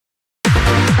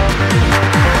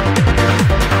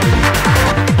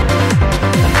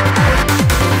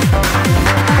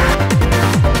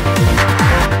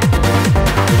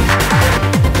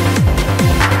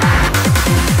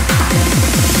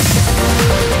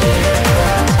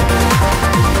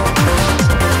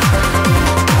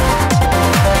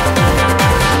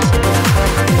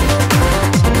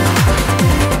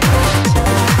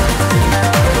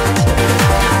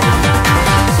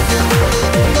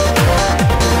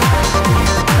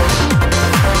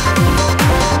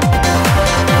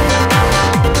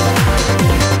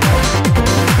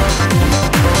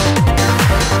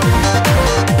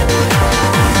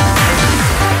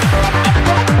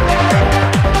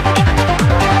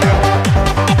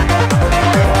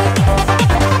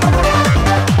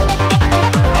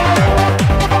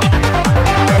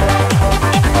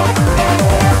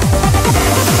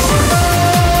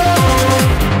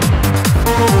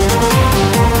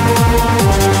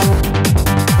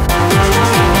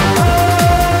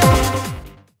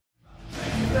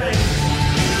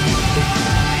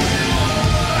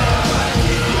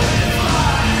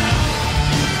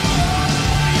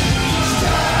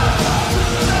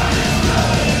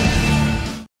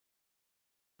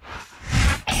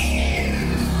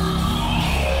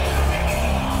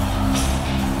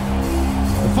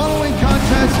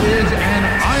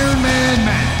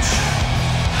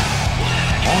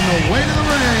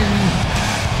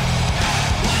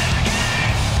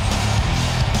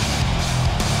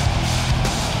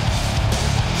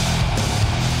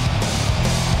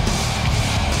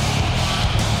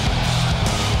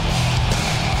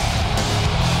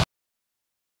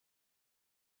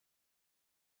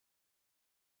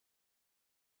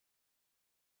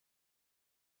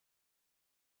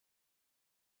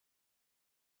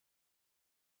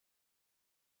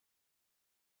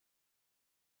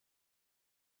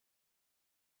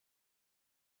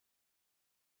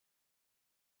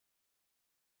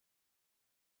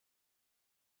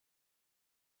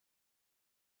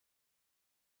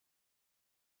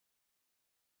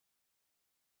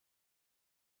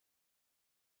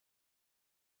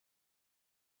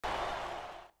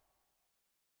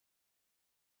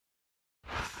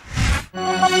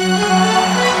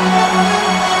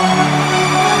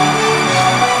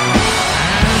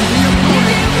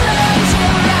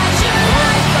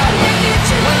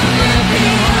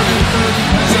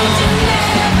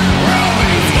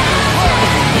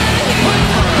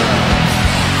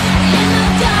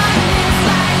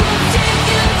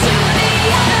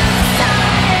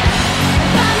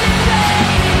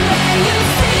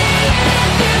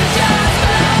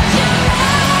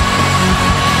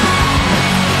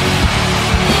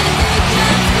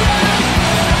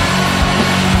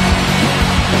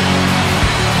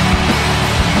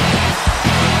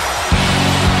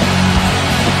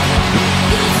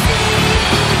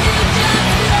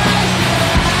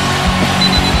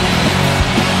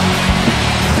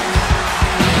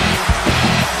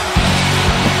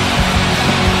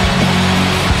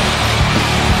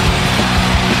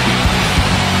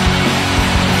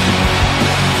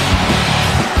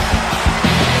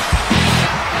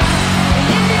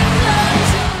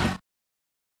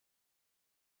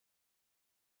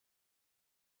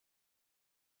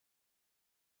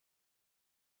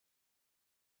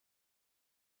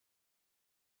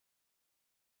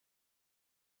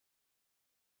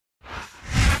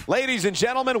Ladies and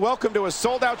gentlemen, welcome to a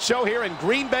sold-out show here in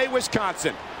Green Bay,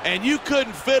 Wisconsin. And you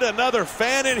couldn't fit another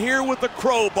fan in here with a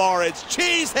crowbar. It's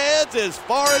cheeseheads as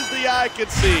far as the eye can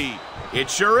see. It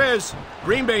sure is.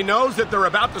 Green Bay knows that they're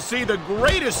about to see the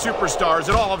greatest superstars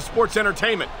in all of sports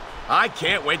entertainment. I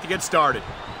can't wait to get started.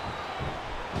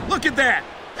 Look at that.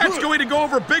 That's going to go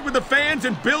over big with the fans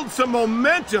and build some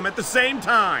momentum at the same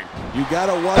time. You got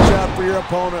to watch out for your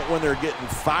opponent when they're getting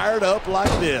fired up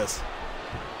like this.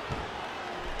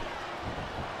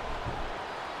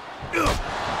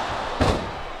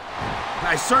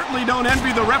 I certainly don't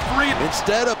envy the referee.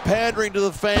 Instead of pandering to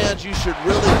the fans, you should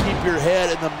really keep your head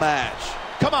in the match.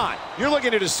 Come on, you're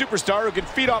looking at a superstar who can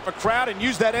feed off a crowd and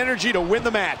use that energy to win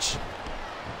the match.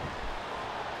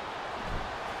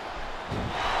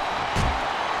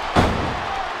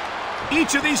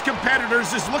 Each of these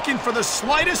competitors is looking for the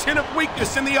slightest hint of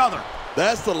weakness in the other.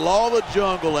 That's the law of the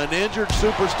jungle. An injured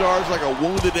superstar is like a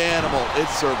wounded animal.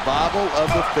 It's survival of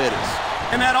the fittest.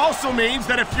 And that also means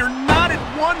that if you're not at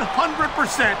 100%,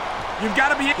 you've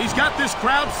got to be. He's got this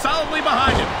crowd solidly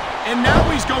behind him. And now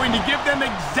he's going to give them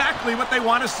exactly what they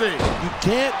want to see. You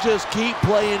can't just keep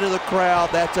playing to the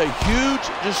crowd. That's a huge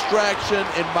distraction,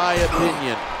 in my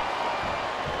opinion.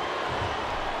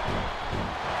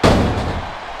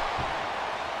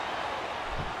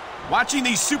 Watching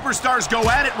these superstars go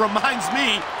at it reminds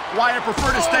me why I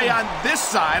prefer to stay on this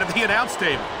side of the announce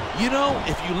table. You know,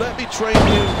 if you let me train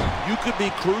you, you could be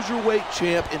cruiserweight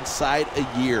champ inside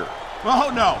a year.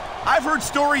 Oh, no. I've heard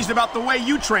stories about the way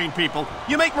you train people.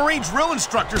 You make Marine drill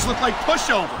instructors look like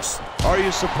pushovers. Are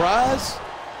you surprised?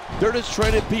 They're just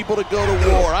training people to go to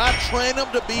war. I train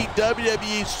them to be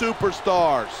WWE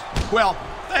superstars. Well,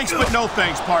 thanks but no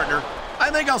thanks, partner.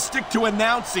 I think I'll stick to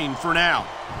announcing for now.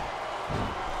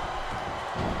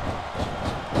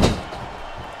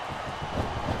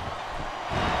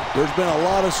 There's been a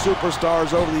lot of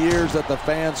superstars over the years that the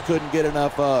fans couldn't get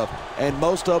enough of. And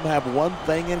most of them have one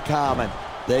thing in common.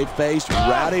 They faced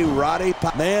Roddy.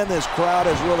 Man, this crowd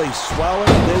is really swelling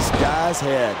this guy's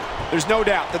head. There's no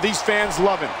doubt that these fans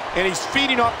love him, and he's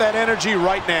feeding off that energy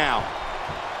right now.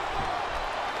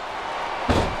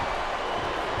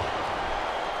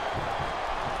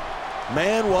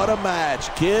 Man, what a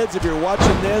match. Kids, if you're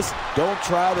watching this, don't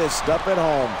try this stuff at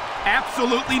home.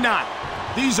 Absolutely not.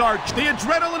 The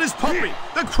adrenaline is pumping.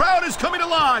 The crowd is coming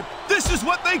alive. This is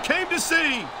what they came to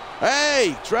see.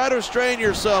 Hey, try to restrain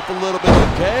yourself a little bit,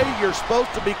 okay? You're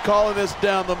supposed to be calling this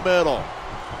down the middle.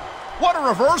 What a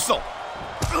reversal.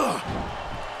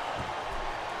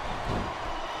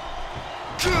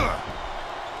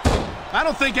 I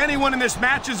don't think anyone in this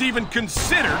match is even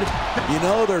considered. You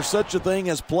know, there's such a thing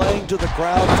as playing to the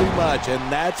crowd too much, and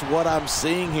that's what I'm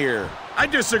seeing here. I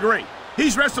disagree.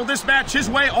 He's wrestled this match his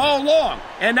way all along,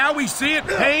 and now we see it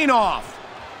paying off.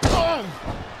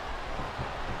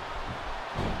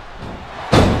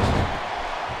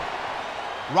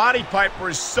 Roddy Piper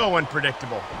is so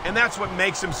unpredictable, and that's what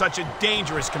makes him such a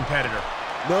dangerous competitor.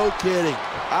 No kidding.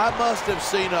 I must have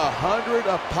seen 100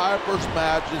 of Piper's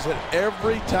matches, and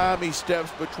every time he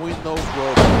steps between those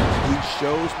ropes, he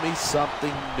shows me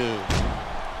something new.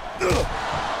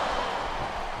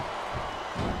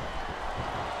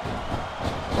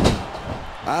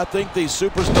 I think these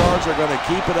superstars are going to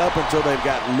keep it up until they've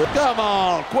got... Come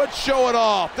on, quit showing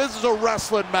off. This is a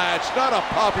wrestling match, not a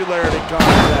popularity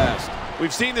contest.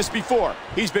 We've seen this before.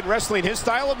 He's been wrestling his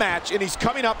style of match, and he's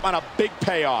coming up on a big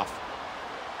payoff.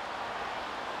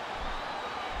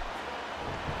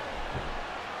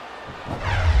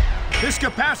 This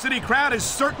capacity crowd is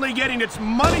certainly getting its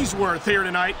money's worth here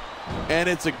tonight. And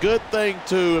it's a good thing,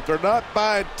 too. If they're not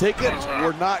buying tickets,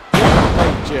 we're not getting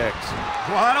paychecks.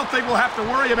 Well, I don't think we'll have to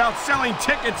worry about selling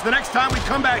tickets the next time we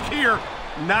come back here.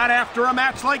 Not after a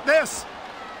match like this.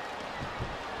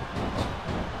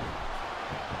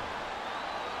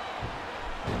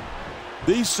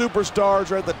 These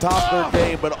superstars are at the top of their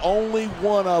game, but only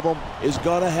one of them is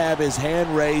going to have his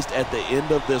hand raised at the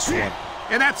end of this one.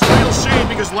 And that's a real shame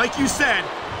because, like you said,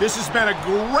 this has been a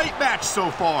great match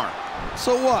so far.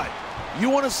 So what? You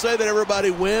want to say that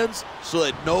everybody wins so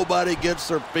that nobody gets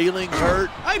their feelings hurt?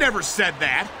 I never said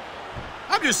that.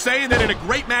 I'm just saying that in a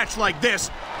great match like this,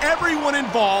 everyone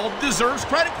involved deserves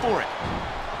credit for it.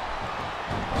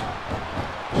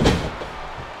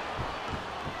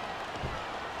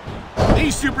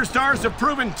 These superstars have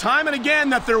proven time and again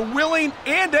that they're willing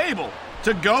and able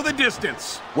to go the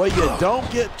distance. Well, you don't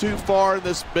get too far in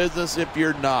this business if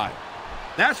you're not.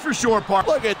 That's for sure,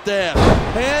 partner. Look at them,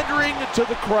 pandering to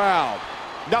the crowd.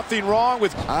 Nothing wrong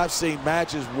with... I've seen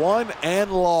matches won and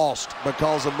lost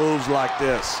because of moves like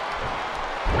this.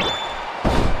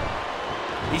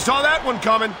 He saw that one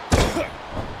coming.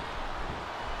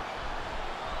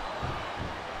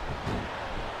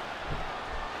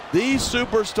 These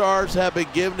superstars have been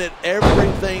giving it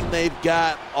everything they've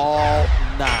got all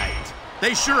night.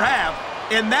 They sure have.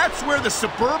 And that's where the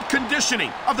superb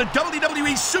conditioning of the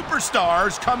WWE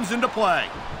superstars comes into play.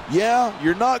 Yeah,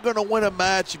 you're not going to win a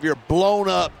match if you're blown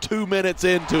up 2 minutes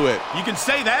into it. You can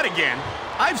say that again.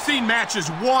 I've seen matches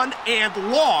won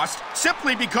and lost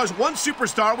simply because one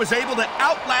superstar was able to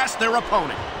outlast their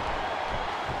opponent.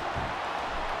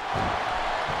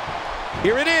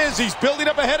 Here it is. He's building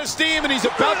up a head of steam, and he's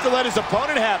about to let his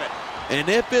opponent have it. And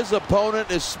if his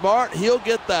opponent is smart, he'll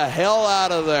get the hell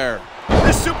out of there.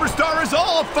 This superstar is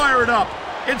all fired up,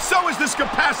 and so is this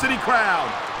capacity crowd.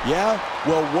 Yeah,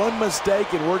 well, one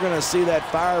mistake, and we're going to see that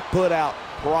fire put out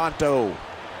pronto.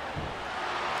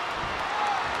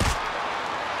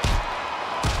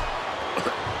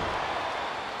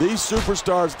 These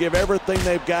superstars give everything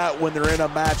they've got when they're in a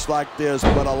match like this,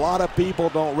 but a lot of people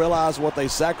don't realize what they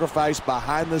sacrifice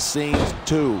behind the scenes,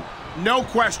 too. No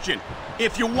question.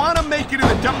 If you want to make it in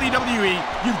the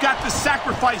WWE, you've got to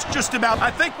sacrifice just about. I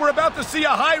think we're about to see a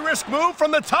high-risk move from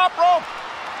the top rope.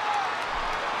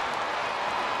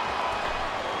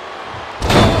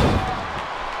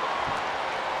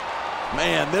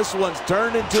 Man, this one's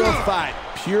turned into a fight,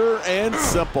 pure and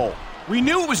simple. We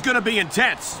knew it was going to be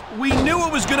intense. We knew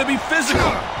it was going to be physical.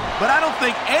 But I don't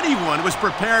think anyone was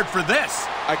prepared for this.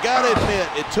 I gotta admit,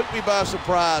 it took me by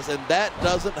surprise, and that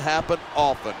doesn't happen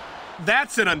often.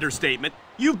 That's an understatement.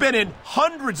 You've been in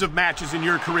hundreds of matches in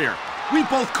your career. We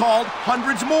both called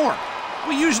hundreds more.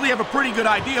 We usually have a pretty good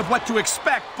idea of what to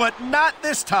expect, but not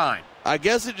this time. I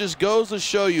guess it just goes to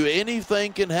show you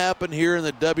anything can happen here in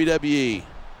the WWE.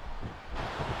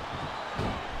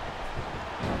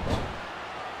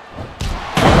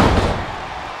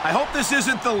 I hope this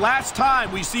isn't the last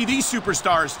time we see these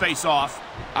superstars face off.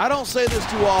 I don't say this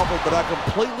too often, but I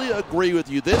completely agree with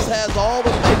you. This has all the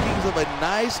makings of a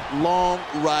nice, long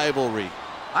rivalry.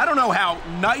 I don't know how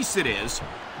nice it is,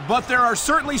 but there are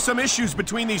certainly some issues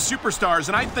between these superstars,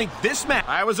 and I think this match...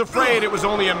 I was afraid it was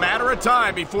only a matter of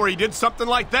time before he did something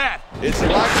like that. It's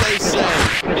like they say,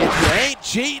 if you ain't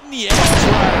cheating, you ain't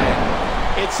trying.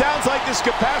 It sounds like this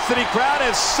capacity crowd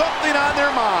has something on their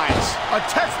minds. A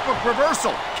textbook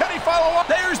reversal. Can he follow up?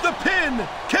 There's the pin.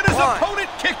 Can his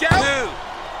opponent kick out?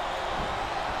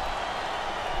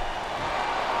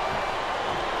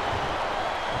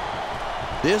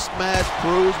 2. This match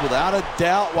proves without a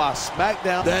doubt why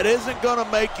Smackdown, that isn't going to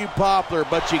make you popular,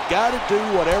 but you got to do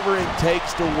whatever it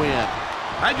takes to win.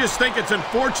 I just think it's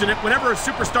unfortunate whenever a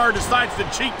superstar decides to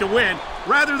cheat to win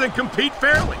rather than compete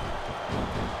fairly.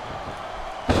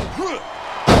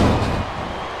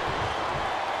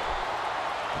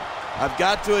 I've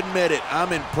got to admit it,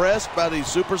 I'm impressed by these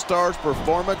superstars'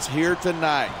 performance here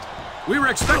tonight. We were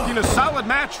expecting a solid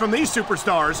match from these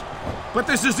superstars, but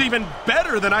this is even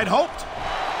better than I'd hoped.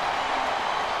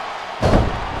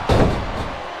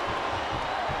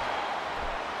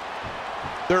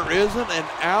 There isn't an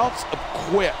ounce of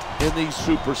quit in these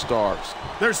superstars.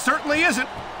 There certainly isn't.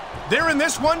 They're in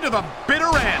this one to the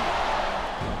bitter end.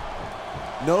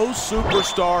 No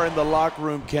superstar in the locker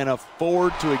room can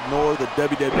afford to ignore the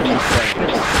WWE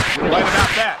fans. You're right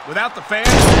about that. Without the fans,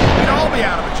 we'd all be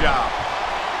out of a job.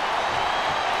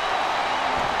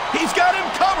 He's got him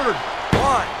covered.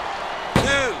 1,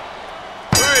 2,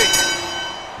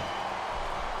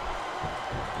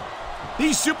 3.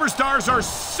 These superstars are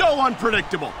so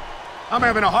unpredictable. I'm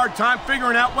having a hard time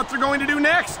figuring out what they're going to do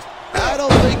next. I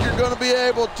don't think you're going to be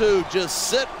able to. Just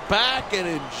sit back and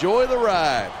enjoy the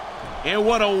ride. And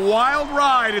what a wild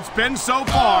ride it's been so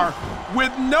far,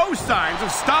 with no signs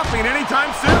of stopping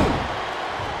anytime soon.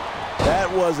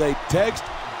 That was a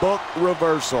textbook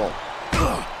reversal.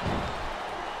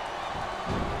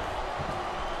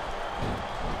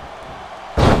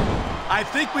 I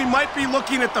think we might be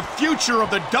looking at the future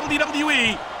of the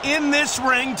WWE in this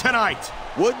ring tonight.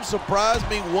 Wouldn't surprise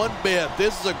me one bit.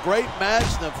 This is a great match,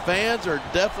 and the fans are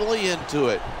definitely into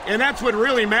it. And that's what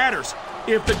really matters.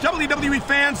 If the WWE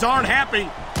fans aren't happy,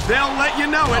 they'll let you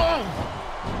know it.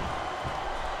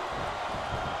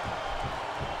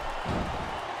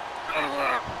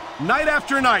 Night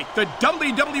after night, the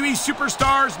WWE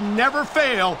superstars never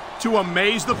fail to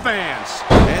amaze the fans.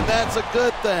 And that's a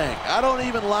good thing. I don't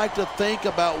even like to think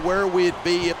about where we'd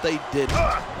be if they didn't.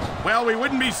 Well, we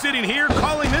wouldn't be sitting here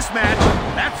calling this match,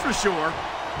 that's for sure.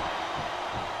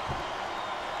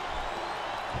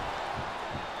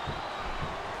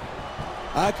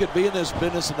 I could be in this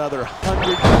business another 100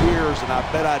 years, and I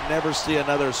bet I'd never see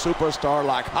another superstar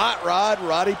like Hot Rod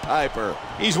Roddy Piper.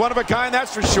 He's one of a kind,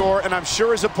 that's for sure, and I'm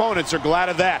sure his opponents are glad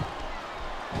of that.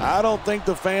 I don't think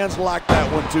the fans like that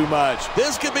one too much.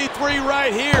 This could be 3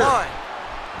 right here.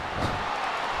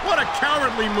 1, What a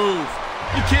cowardly move.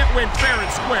 He can't win fair and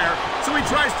square, so he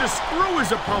tries to screw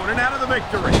his opponent out of the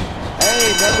victory.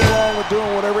 Hey, nothing wrong with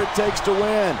doing whatever it takes to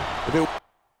win. If it